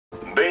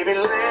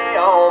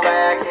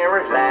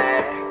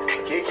relax.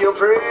 Kick your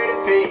pretty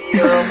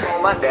feet up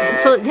on my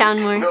dad. Pull it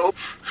down more.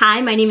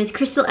 Hi, my name is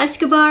Crystal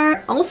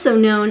Escobar, also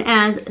known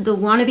as the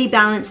Wannabe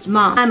Balanced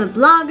Mom. I'm a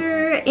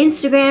blogger,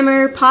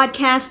 Instagrammer,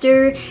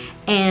 podcaster,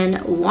 and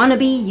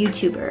wannabe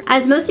YouTuber.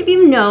 As most of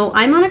you know,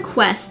 I'm on a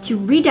quest to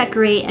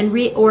redecorate and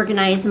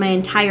reorganize my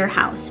entire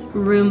house,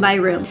 room by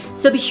room.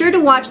 So be sure to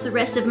watch the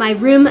rest of my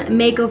room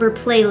makeover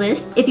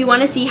playlist if you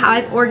want to see how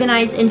I've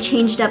organized and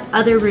changed up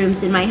other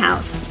rooms in my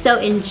house. So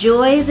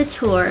enjoy the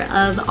tour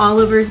of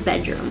Oliver's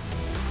bedroom.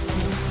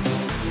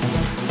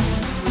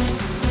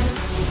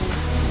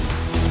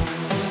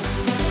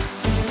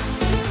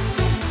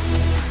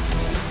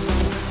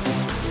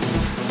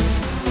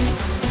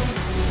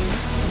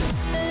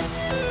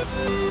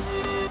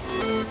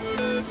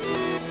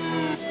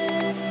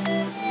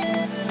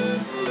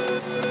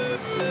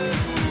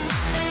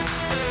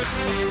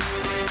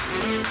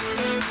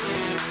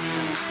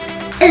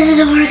 This is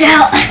a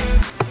workout.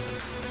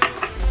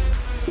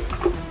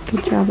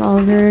 Good job,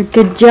 Oliver.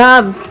 Good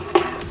job.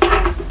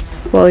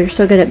 Whoa, you're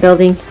so good at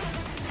building.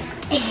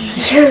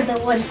 You're the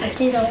one who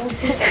did all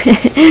of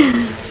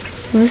it.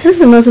 This is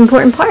the most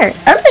important part.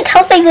 I'm just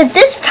helping with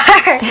this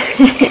part.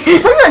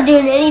 I'm not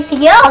doing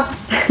anything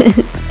else.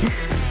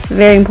 It's a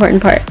very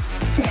important part.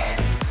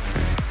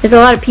 There's a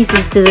lot of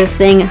pieces to this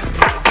thing.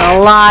 A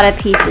lot of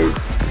pieces.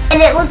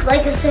 And it looked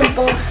like a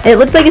simple. It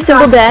looked like a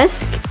simple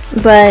desk,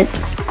 but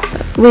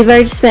we've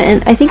already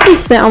spent, I think we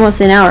spent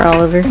almost an hour,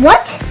 Oliver.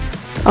 What?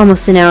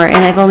 Almost an hour, and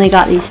I've only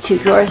got these two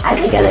drawers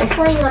put together.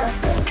 Playing on a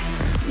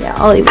phone. Yeah,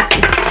 Ollie was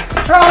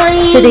just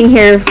Drawing. sitting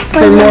here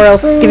for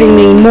giving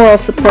me moral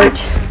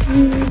support.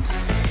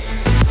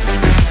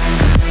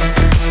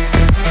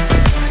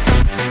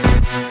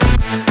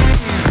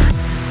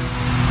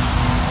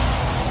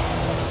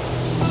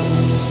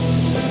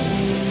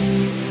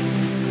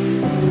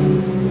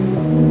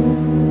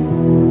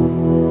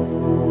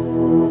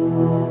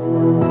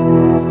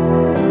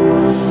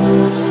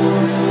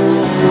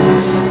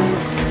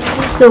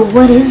 So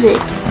what is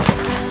it?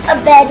 A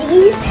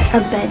beddies. A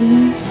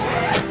beddies.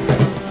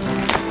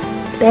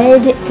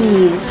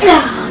 Bed-ease.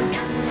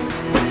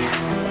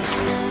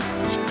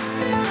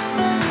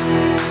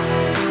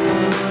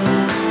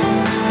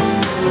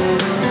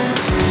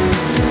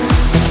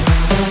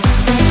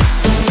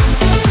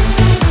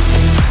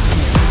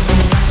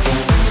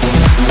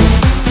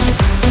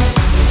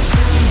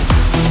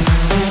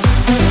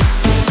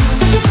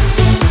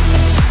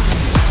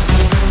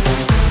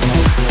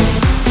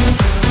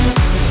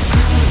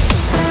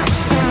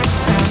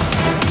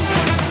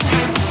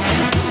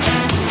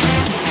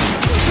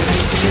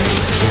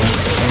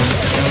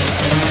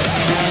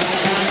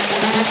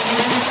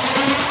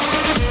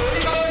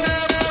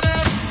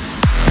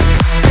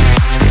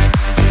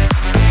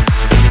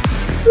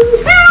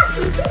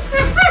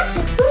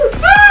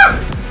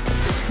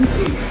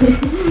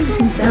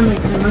 Sound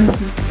like a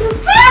monkey.